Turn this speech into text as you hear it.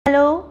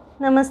Hello,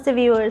 Namaste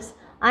viewers.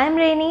 I am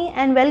Rainy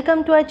and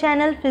welcome to our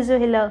channel Physio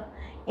Healer.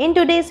 In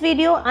today's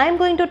video, I am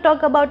going to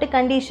talk about a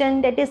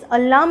condition that is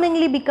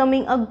alarmingly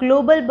becoming a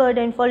global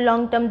burden for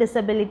long-term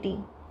disability.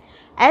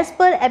 As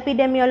per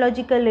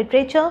epidemiological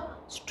literature,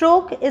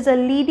 stroke is a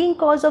leading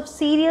cause of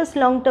serious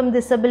long-term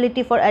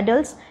disability for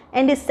adults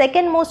and is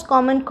second most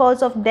common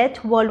cause of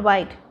death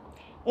worldwide.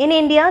 In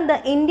India,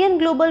 the Indian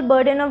Global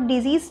Burden of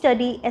Disease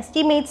Study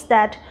estimates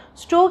that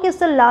stroke is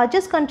the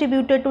largest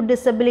contributor to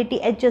disability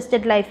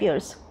adjusted life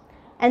years.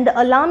 And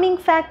the alarming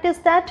fact is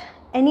that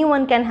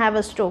anyone can have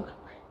a stroke,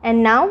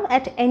 and now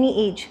at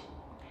any age.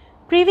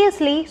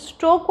 Previously,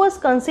 stroke was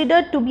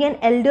considered to be an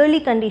elderly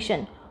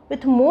condition,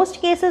 with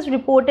most cases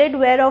reported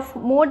were of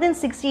more than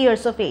 60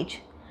 years of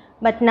age.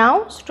 But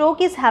now, stroke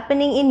is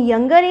happening in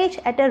younger age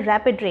at a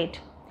rapid rate.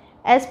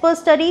 As per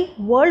study,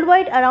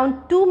 worldwide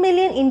around 2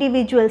 million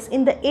individuals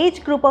in the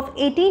age group of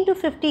 18 to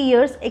 50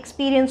 years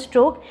experience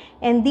stroke,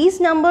 and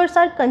these numbers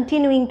are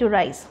continuing to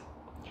rise.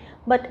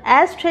 But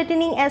as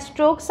threatening as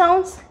stroke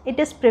sounds, it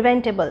is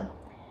preventable.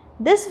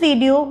 This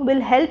video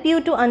will help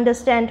you to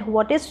understand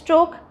what is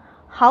stroke,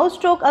 how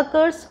stroke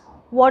occurs,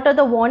 what are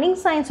the warning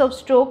signs of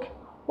stroke,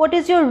 what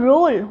is your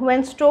role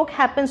when stroke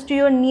happens to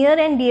your near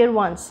and dear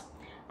ones,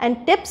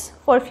 and tips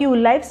for few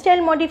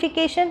lifestyle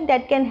modification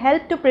that can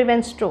help to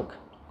prevent stroke.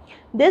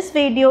 This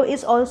video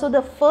is also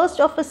the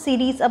first of a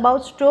series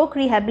about stroke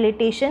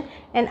rehabilitation,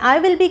 and I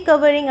will be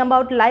covering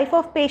about life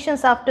of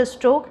patients after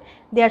stroke,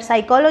 their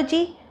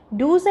psychology,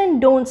 do's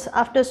and don'ts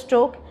after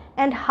stroke,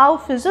 and how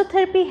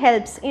physiotherapy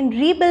helps in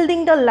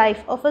rebuilding the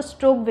life of a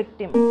stroke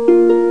victim.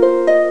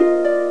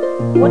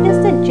 What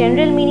is the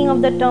general meaning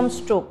of the term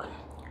stroke?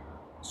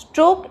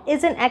 Stroke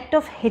is an act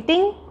of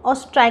hitting or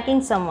striking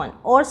someone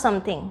or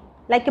something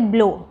like a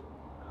blow.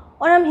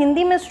 और हम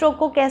हिंदी में stroke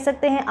को कह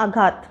सकते हैं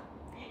आघात,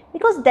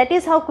 because that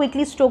is how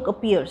quickly stroke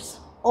appears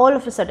all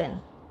of a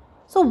sudden.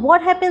 So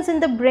what happens in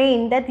the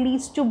brain that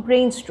leads to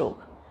brain stroke?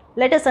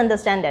 Let us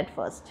understand that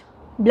first.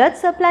 Blood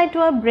supply to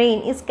our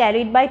brain is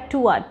carried by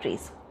two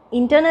arteries.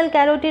 Internal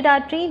carotid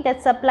artery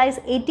that supplies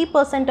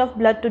 80% of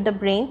blood to the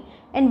brain,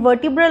 and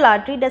vertebral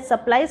artery that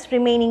supplies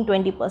remaining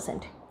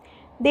 20%.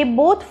 They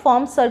both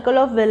form circle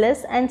of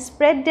Willis and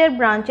spread their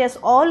branches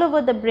all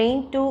over the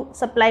brain to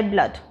supply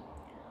blood.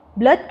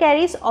 Blood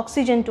carries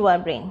oxygen to our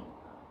brain.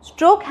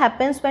 Stroke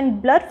happens when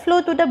blood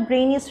flow to the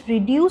brain is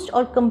reduced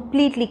or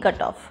completely cut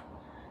off.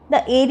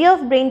 The area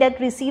of brain that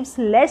receives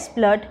less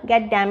blood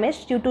gets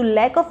damaged due to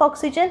lack of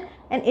oxygen,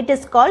 and it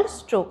is called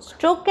stroke.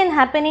 Stroke can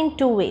happen in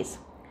two ways.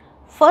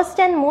 First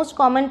and most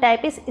common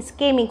type is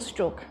ischemic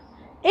stroke.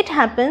 It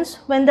happens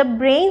when the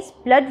brain's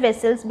blood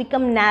vessels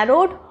become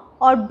narrowed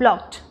or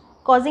blocked,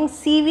 causing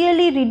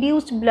severely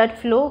reduced blood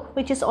flow,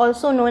 which is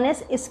also known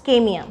as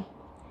ischemia.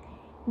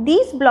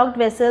 These blocked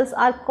vessels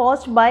are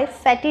caused by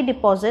fatty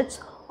deposits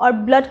or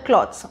blood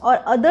clots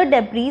or other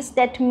debris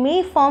that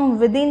may form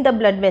within the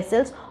blood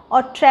vessels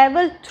or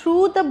travel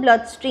through the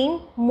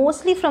bloodstream,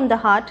 mostly from the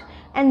heart,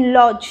 and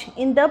lodge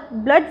in the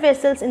blood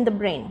vessels in the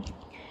brain.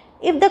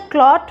 If the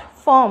clot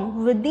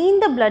form within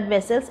the blood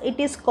vessels, it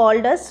is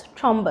called as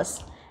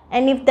thrombus,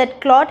 and if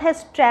that clot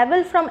has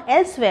traveled from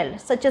elsewhere,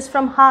 such as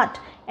from heart,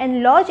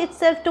 and lodge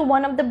itself to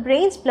one of the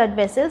brain's blood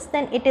vessels,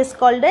 then it is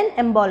called an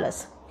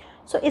embolus.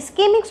 So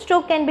ischemic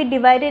stroke can be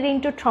divided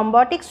into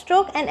thrombotic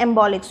stroke and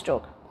embolic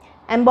stroke.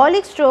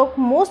 Embolic stroke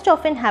most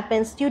often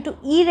happens due to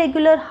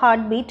irregular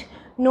heartbeat,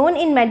 known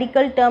in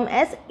medical term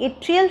as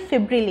atrial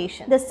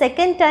fibrillation. The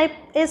second type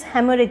is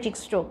hemorrhagic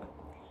stroke.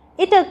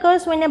 It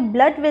occurs when a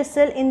blood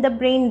vessel in the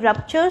brain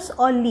ruptures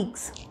or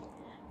leaks.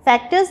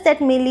 Factors that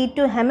may lead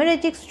to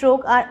hemorrhagic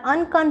stroke are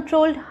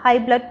uncontrolled high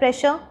blood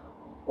pressure,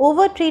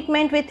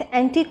 over-treatment with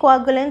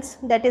anticoagulants,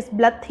 that is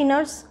blood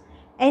thinners,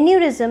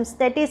 aneurysms,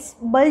 that is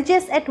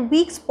bulges at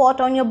weak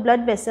spot on your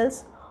blood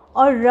vessels,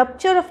 or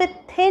rupture of a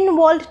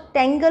thin-walled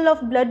tangle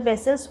of blood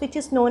vessels, which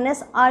is known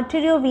as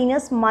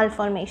arteriovenous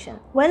malformation.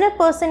 When a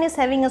person is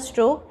having a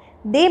stroke,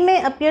 they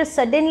may appear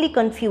suddenly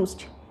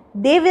confused.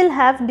 They will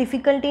have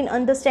difficulty in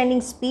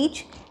understanding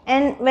speech,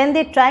 and when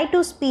they try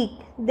to speak,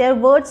 their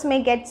words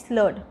may get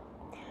slurred.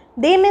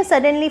 They may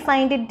suddenly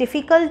find it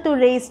difficult to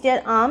raise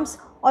their arms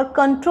or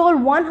control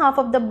one half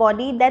of the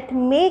body, that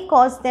may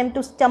cause them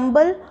to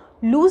stumble,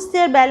 lose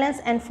their balance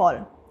and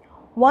fall.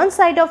 One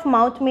side of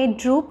mouth may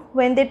droop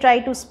when they try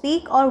to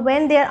speak or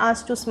when they are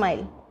asked to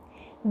smile.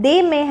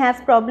 They may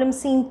have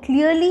problems seeing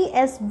clearly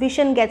as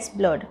vision gets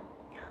blurred.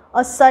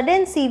 A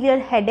sudden severe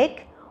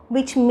headache,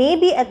 which may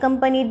be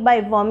accompanied by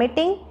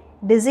vomiting,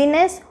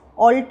 dizziness,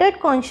 altered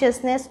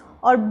consciousness,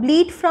 or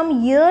bleed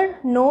from ear,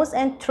 nose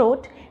and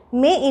throat,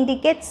 may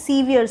indicate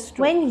severe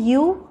stroke. When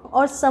you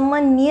or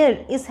someone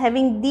near is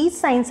having these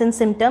signs and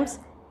symptoms,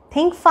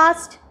 think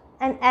fast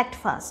and act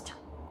fast.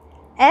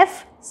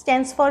 F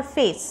stands for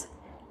face.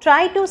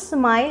 Try to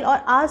smile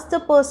or ask the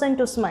person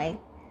to smile.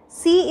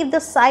 See if the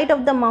side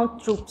of the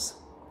mouth droops.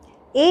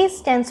 A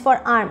stands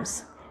for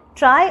arms.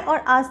 Try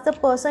or ask the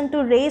person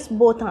to raise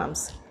both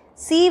arms.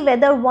 See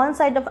whether one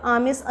side of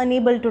arm is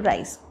unable to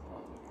rise.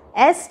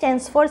 S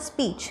stands for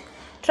speech.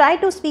 Try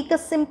to speak a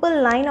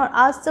simple line or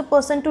ask the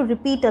person to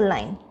repeat a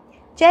line.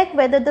 Check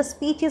whether the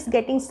speech is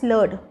getting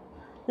slurred.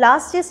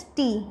 Last is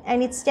T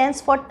and it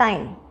stands for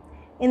time.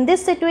 In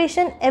this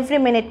situation, every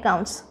minute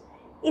counts.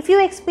 If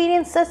you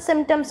experience such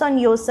symptoms on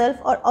yourself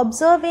or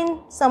observe in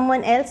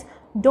someone else,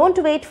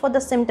 don't wait for the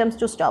symptoms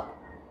to stop.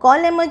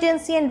 Call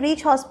emergency and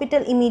reach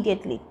hospital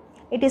immediately.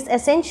 It is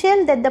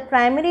essential that the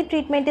primary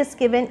treatment is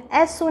given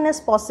as soon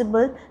as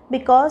possible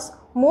because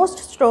most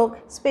stroke,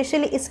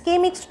 especially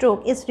ischemic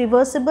stroke, is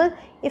reversible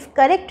if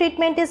correct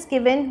treatment is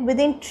given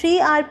within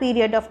 3-hour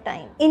period of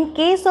time. In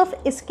case of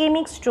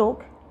ischemic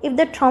stroke, if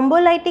the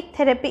thrombolytic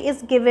therapy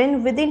is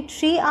given within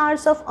 3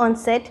 hours of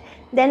onset,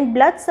 then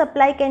blood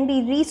supply can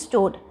be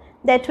restored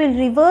that will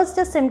reverse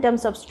the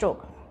symptoms of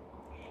stroke.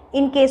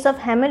 In case of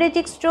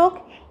hemorrhagic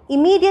stroke,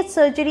 immediate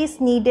surgery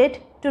is needed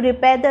to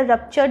repair the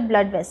ruptured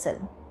blood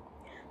vessel.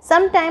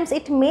 Sometimes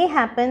it may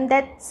happen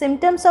that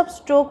symptoms of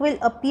stroke will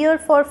appear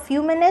for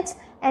few minutes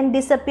and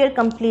disappear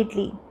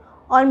completely,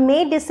 or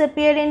may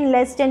disappear in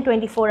less than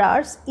 24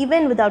 hours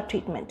even without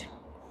treatment.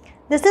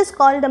 This is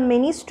called the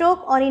mini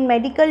stroke, or in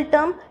medical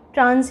term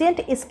transient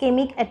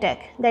ischemic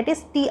attack, that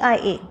is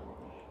TIA.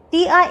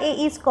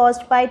 TIA is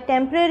caused by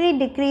temporary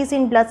decrease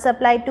in blood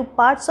supply to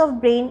parts of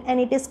brain, and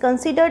it is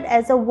considered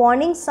as a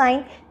warning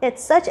sign that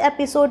such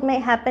episode may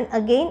happen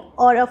again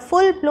or a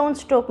full-blown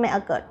stroke may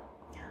occur.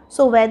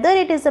 So whether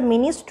it is a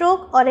mini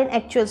stroke or an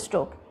actual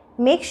stroke,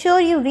 make sure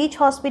you reach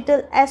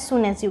hospital as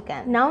soon as you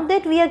can. Now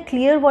that we are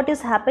clear what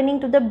is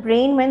happening to the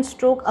brain when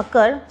stroke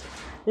occur,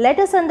 let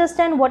us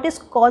understand what is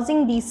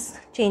causing these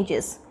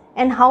changes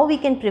and how we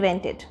can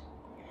prevent it.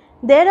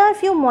 There are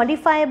few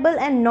modifiable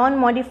and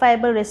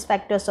non-modifiable risk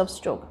factors of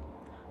stroke.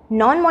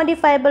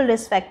 Non-modifiable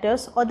risk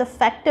factors, or the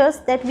factors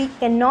that we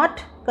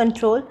cannot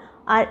control,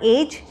 are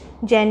age,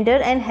 gender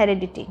and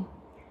heredity.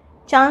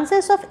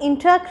 Chances of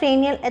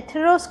intracranial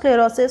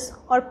atherosclerosis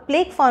or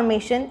plaque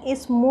formation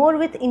is more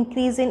with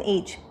increase in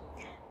age.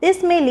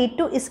 This may lead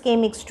to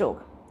ischemic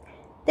stroke.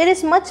 There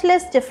is much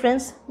less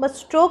difference, but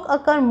stroke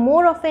occur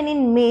more often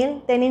in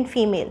male than in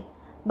female.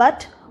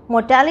 But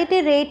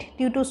mortality rate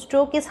due to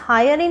stroke is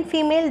higher in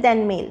female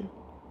than male.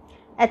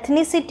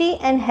 Ethnicity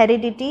and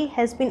heredity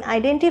has been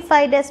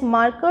identified as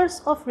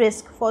markers of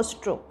risk for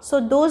stroke. So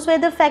those were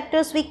the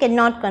factors we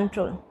cannot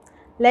control.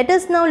 Let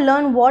us now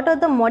learn what are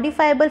the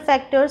modifiable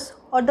factors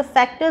or the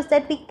factors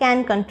that we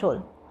can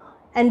control.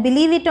 And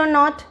believe it or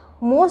not,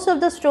 most of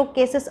the stroke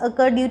cases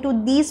occur due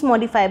to these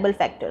modifiable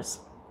factors.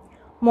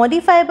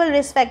 Modifiable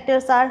risk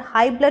factors are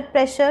high blood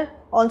pressure,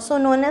 also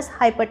known as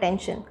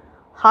hypertension,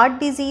 heart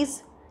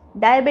disease,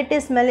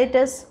 diabetes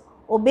mellitus,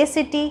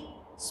 obesity,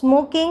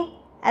 smoking,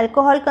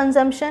 alcohol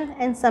consumption,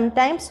 and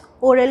sometimes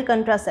oral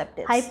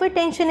contraceptives.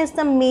 Hypertension is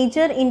the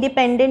major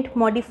independent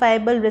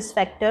modifiable risk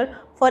factor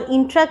for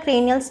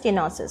intracranial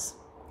stenosis.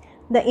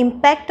 The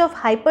impact of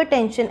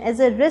hypertension as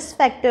a risk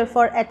factor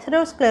for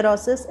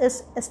atherosclerosis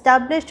is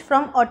established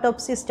from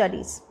autopsy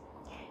studies.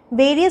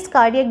 Various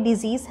cardiac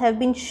diseases have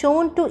been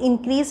shown to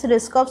increase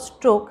risk of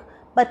stroke,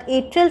 but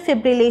atrial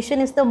fibrillation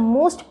is the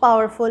most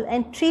powerful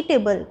and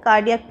treatable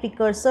cardiac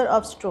precursor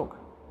of stroke.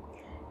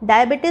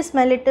 Diabetes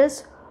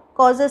mellitus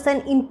causes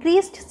an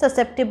increased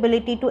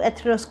susceptibility to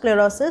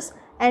atherosclerosis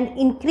and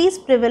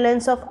increased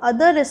prevalence of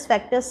other risk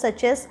factors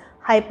such as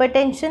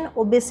hypertension,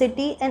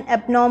 obesity and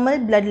abnormal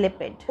blood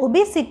lipid.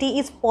 Obesity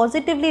is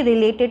positively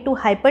related to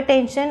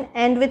hypertension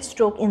and with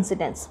stroke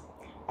incidence.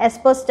 As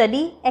per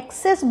study,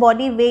 excess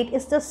body weight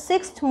is the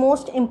 6th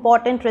most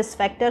important risk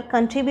factor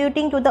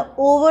contributing to the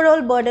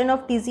overall burden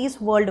of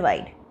disease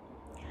worldwide.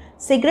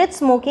 Cigarette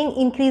smoking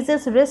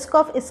increases risk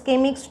of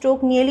ischemic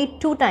stroke nearly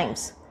 2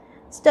 times.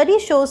 Study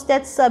shows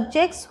that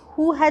subjects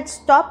who had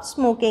stopped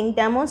smoking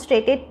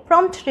demonstrated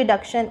prompt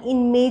reduction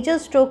in major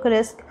stroke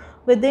risk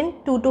within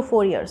 2 to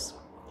 4 years.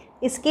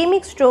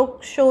 Ischemic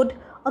stroke showed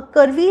a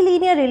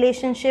curvilinear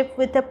relationship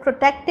with a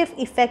protective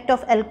effect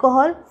of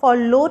alcohol for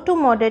low to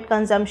moderate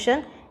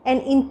consumption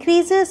and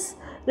increases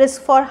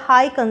risk for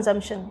high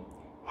consumption.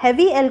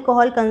 Heavy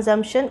alcohol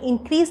consumption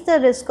increases the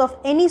risk of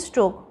any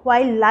stroke,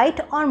 while light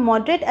or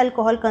moderate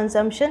alcohol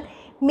consumption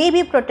may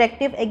be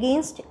protective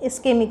against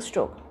ischemic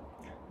stroke.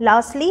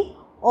 Lastly,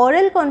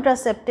 oral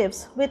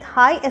contraceptives with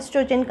high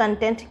estrogen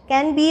content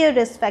can be a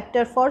risk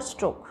factor for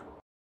stroke.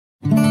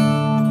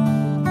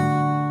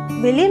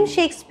 William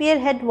Shakespeare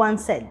had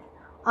once said,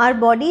 "Our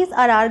bodies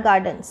are our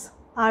gardens,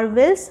 our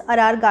wills are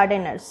our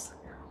gardeners."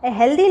 A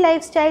healthy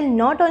lifestyle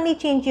not only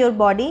changes your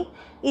body,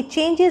 it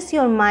changes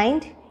your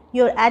mind,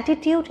 your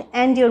attitude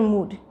and your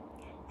mood.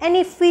 And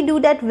if we do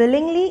that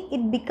willingly,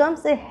 it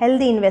becomes a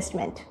healthy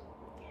investment.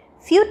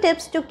 Few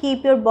tips to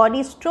keep your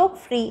body stroke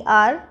free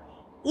are: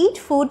 eat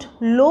food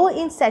low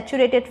in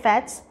saturated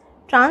fats,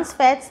 trans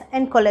fats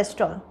and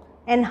cholesterol,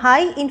 and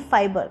high in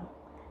fiber.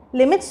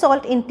 Limit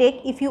salt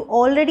intake if you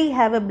already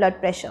have a blood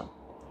pressure.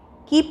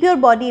 Keep your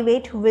body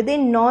weight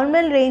within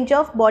normal range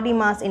of body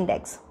mass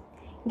index.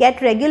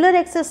 Get regular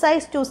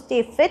exercise to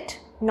stay fit,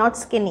 not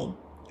skinny.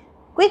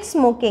 Quit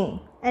smoking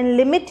and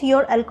limit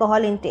your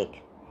alcohol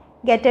intake.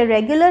 Get a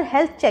regular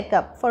health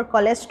checkup for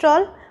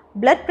cholesterol,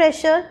 blood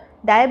pressure,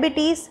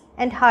 diabetes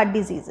and heart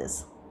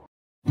diseases.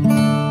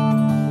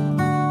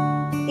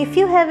 If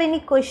you have any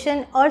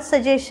question or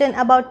suggestion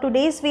about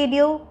today's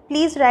video,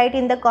 please write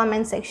in the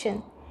comment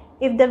section.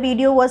 If the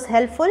video was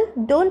helpful,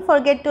 don't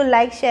forget to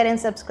like, share and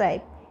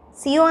subscribe.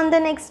 See you on the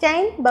next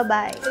time.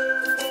 Bye-bye.